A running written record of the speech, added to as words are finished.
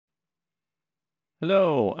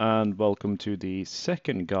Hello and welcome to the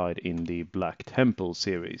second guide in the Black Temple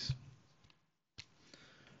series.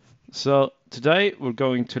 So today we're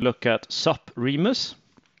going to look at SupRemus,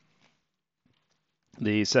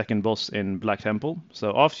 the second boss in Black Temple.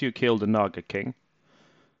 So after you kill the Naga King,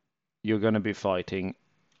 you're going to be fighting.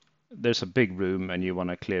 There's a big room and you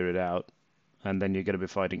want to clear it out, and then you're going to be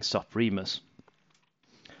fighting SupRemus.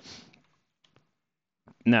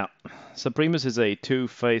 Now, SupRemus is a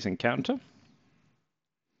two-phase encounter.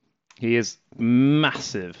 He is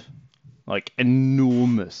massive, like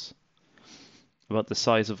enormous. About the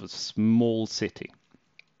size of a small city.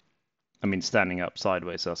 I mean, standing up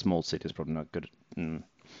sideways, a small city is probably not good.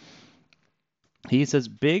 He's as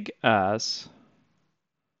big as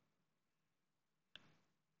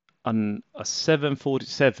a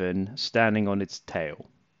 747 standing on its tail.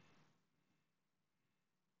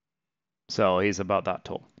 So he's about that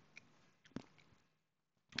tall.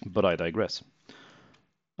 But I digress.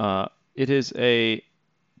 It is a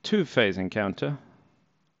two-phase encounter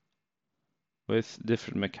with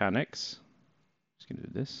different mechanics. Just gonna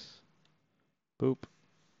do this. Boop.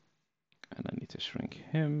 And I need to shrink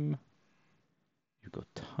him. You go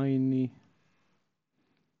tiny.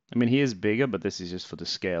 I mean, he is bigger, but this is just for the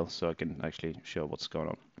scale, so I can actually show what's going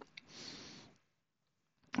on.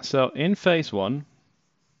 So in phase one,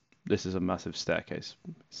 this is a massive staircase.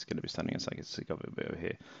 It's going to be standing as I can see over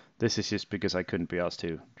here. This is just because I couldn't be asked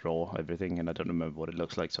to draw everything, and I don't remember what it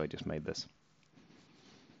looks like, so I just made this.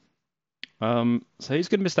 So he's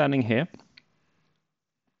going to be standing here.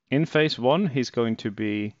 In phase one, he's going to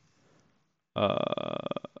be... I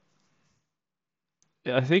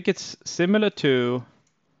think it's similar to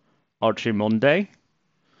Archimonde.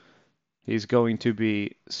 He's going to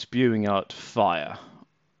be spewing out fire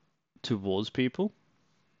towards people.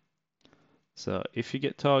 So if you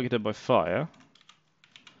get targeted by fire,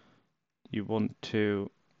 you want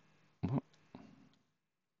to...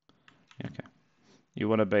 Okay. You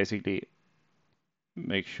want to basically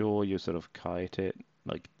make sure you sort of kite it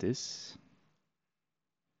like this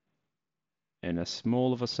in as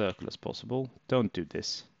small of a circle as possible. Don't do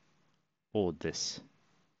this or this.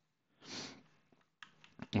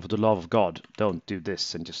 And for the love of God, don't do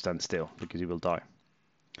this and just stand still because you will die.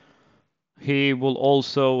 He will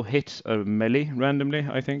also hit a melee randomly,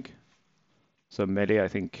 I think. So melee, I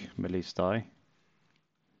think melees die.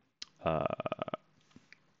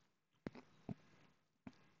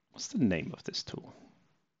 What's the name of this tool?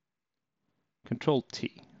 Control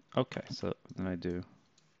T. Okay, so then I do...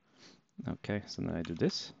 Okay, so then I do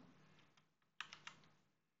this.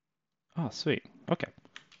 Ah, sweet. Okay.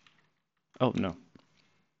 Oh, no.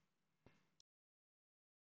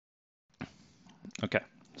 Okay,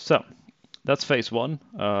 so that's phase one.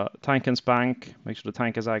 Tank and spank. Make sure the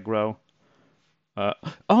tank is aggro.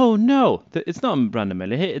 Oh no, it's not random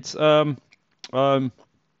melee hit. It's like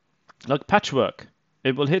patchwork.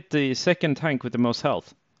 It will hit the second tank with the most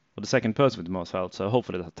health, or the second person with the most health. So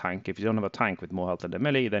hopefully that's a tank. If you don't have a tank with more health than the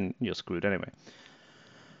melee, then you're screwed anyway.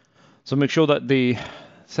 So make sure that the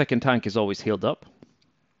second tank is always healed up.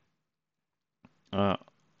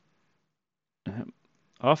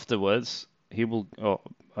 Afterwards, he will,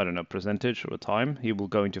 I don't know, percentage or time, he will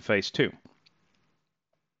go into phase two.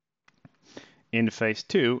 In phase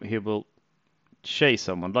two, he will chase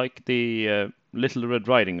someone, like the Little Red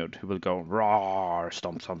Riding Hood, who will go roar,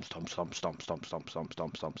 stomp, stomp, stomp, stomp, stomp, stomp, stomp, stomp,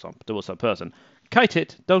 stomp, stomp, stomp towards that person. Kite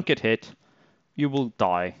it, don't get hit. You will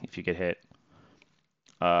die if you get hit.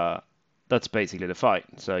 That's basically the fight.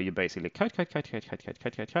 So you basically kite, kite, kite, kite, kite, kite,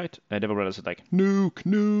 kite, kite, kite, and everyone else is like nuke,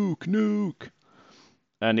 nuke, nuke.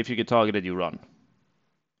 And if you get targeted, you run.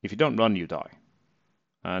 If you don't run, you die.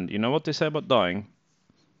 And you know what they say about dying?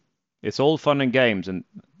 It's all fun and games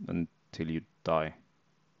until you die.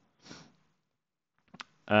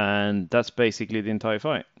 And that's basically the entire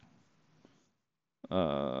fight.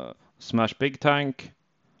 Smash big tank,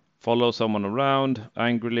 follow someone around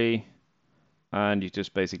angrily, and you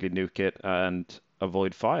just basically nuke it and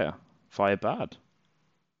avoid fire. Fire bad.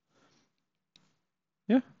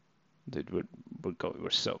 Yeah. Dude, we're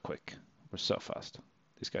so quick. We're so fast.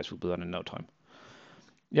 These guys will be done in no time.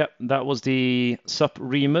 Yeah, that was the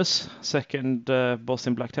SupRemus second boss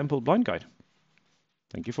in Black Temple blind guide.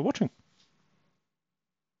 Thank you for watching.